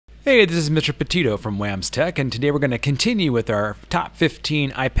Hey, this is Mr. Petito from Wham's Tech, and today we're going to continue with our top 15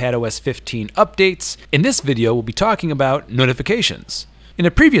 iPadOS 15 updates. In this video, we'll be talking about notifications. In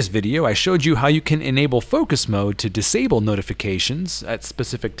a previous video, I showed you how you can enable focus mode to disable notifications at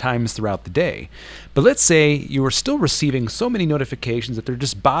specific times throughout the day. But let's say you are still receiving so many notifications that they're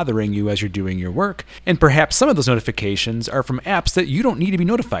just bothering you as you're doing your work, and perhaps some of those notifications are from apps that you don't need to be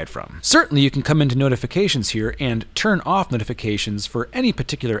notified from. Certainly you can come into notifications here and turn off notifications for any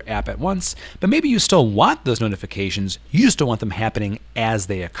particular app at once, but maybe you still want those notifications, you just don't want them happening as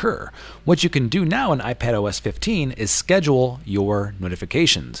they occur. What you can do now in iPadOS 15 is schedule your notifications.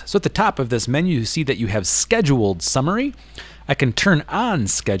 So at the top of this menu, you see that you have Scheduled Summary. I can turn on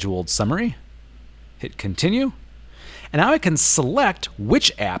Scheduled Summary, hit Continue, and now I can select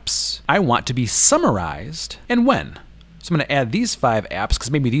which apps I want to be summarized and when. So I'm going to add these 5 apps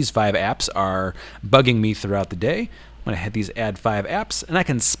because maybe these 5 apps are bugging me throughout the day. I'm going to hit these Add 5 apps, and I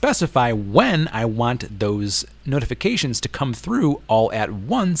can specify when I want those notifications to come through all at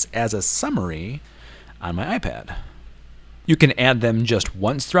once as a summary on my iPad. You can add them just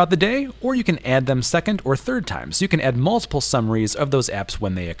once throughout the day, or you can add them second or third times. So you can add multiple summaries of those apps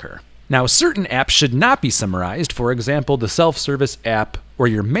when they occur. Now, certain apps should not be summarized, for example, the self-service app or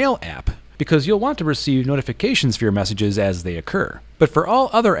your mail app, because you'll want to receive notifications for your messages as they occur. But for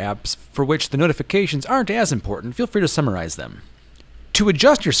all other apps for which the notifications aren't as important, feel free to summarize them. To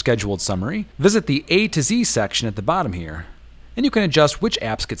adjust your scheduled summary, visit the A to Z section at the bottom here, and you can adjust which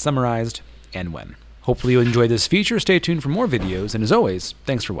apps get summarized and when. Hopefully you'll enjoy this feature. Stay tuned for more videos, and as always,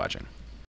 thanks for watching.